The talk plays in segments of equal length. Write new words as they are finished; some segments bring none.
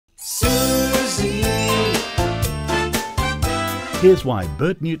Here's why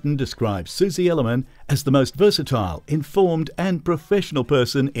Bert Newton describes Susie Elelman as the most versatile, informed and professional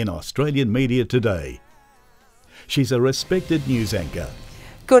person in Australian media today. She's a respected news anchor.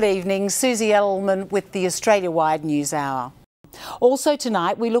 Good evening, Susie Elelman with the Australia-wide News Hour. Also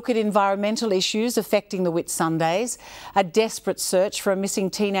tonight, we look at environmental issues affecting the Whitsundays, a desperate search for a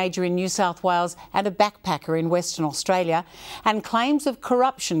missing teenager in New South Wales and a backpacker in Western Australia, and claims of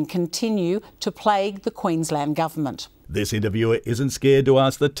corruption continue to plague the Queensland government. This interviewer isn't scared to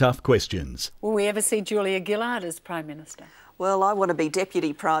ask the tough questions. Will we ever see Julia Gillard as Prime Minister? Well, I want to be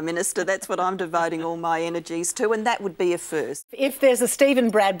Deputy Prime Minister. That's what I'm devoting all my energies to, and that would be a first. If there's a Stephen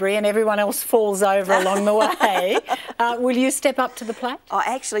Bradbury and everyone else falls over along the way, will you step up to the plate? I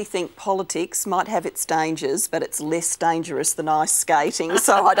actually think politics might have its dangers, but it's less dangerous than ice skating,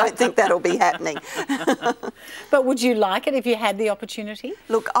 so I don't think that'll be happening. But would you like it if you had the opportunity?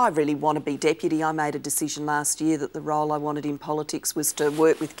 Look, I really want to be Deputy. I made a decision last year that the role I wanted in politics was to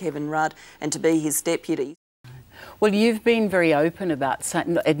work with Kevin Rudd and to be his Deputy. Well, you've been very open about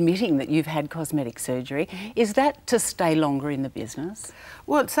admitting that you've had cosmetic surgery. Is that to stay longer in the business?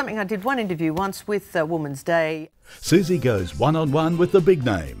 Well, it's something I did one interview once with Women's Day. Susie goes one-on-one with the big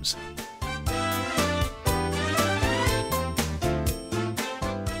names.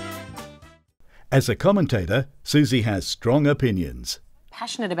 As a commentator, Susie has strong opinions.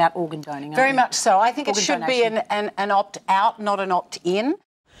 Passionate about organ donating. Very much so. I think it Organ should donation. be an opt-out, not an opt-in.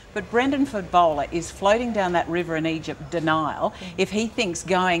 But Brendan Fodbola is floating down that river in Egypt, denial, if he thinks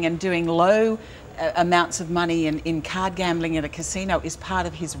going and doing low amounts of money in card gambling at a casino is part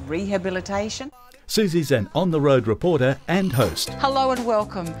of his rehabilitation. Susie's an on-the-road reporter and host. Hello and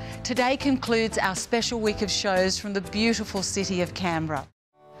welcome. Today concludes our special week of shows from the beautiful city of Canberra.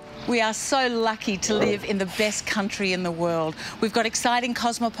 We are so lucky to live in the best country in the world. We've got exciting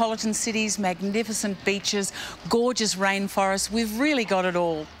cosmopolitan cities, magnificent beaches, gorgeous rainforests. We've really got it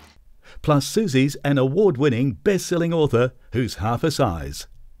all. Plus, Susie's an award-winning, best-selling author who's half her size.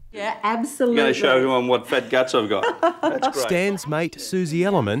 Yeah, absolutely. I'm going to show everyone what fat guts I've got. That's great. Stan's mate Susie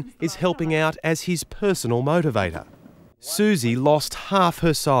Elelman is helping out as his personal motivator. Susie lost half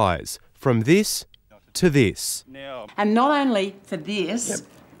her size, from this to this. And not only for this,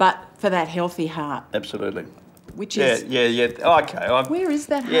 but for that healthy heart. Absolutely. Which is... Yeah. Okay. Where is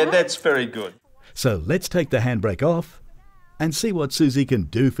that heart? Yeah, that's very good. So let's take the handbrake off and see what Susie can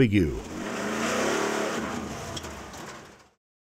do for you.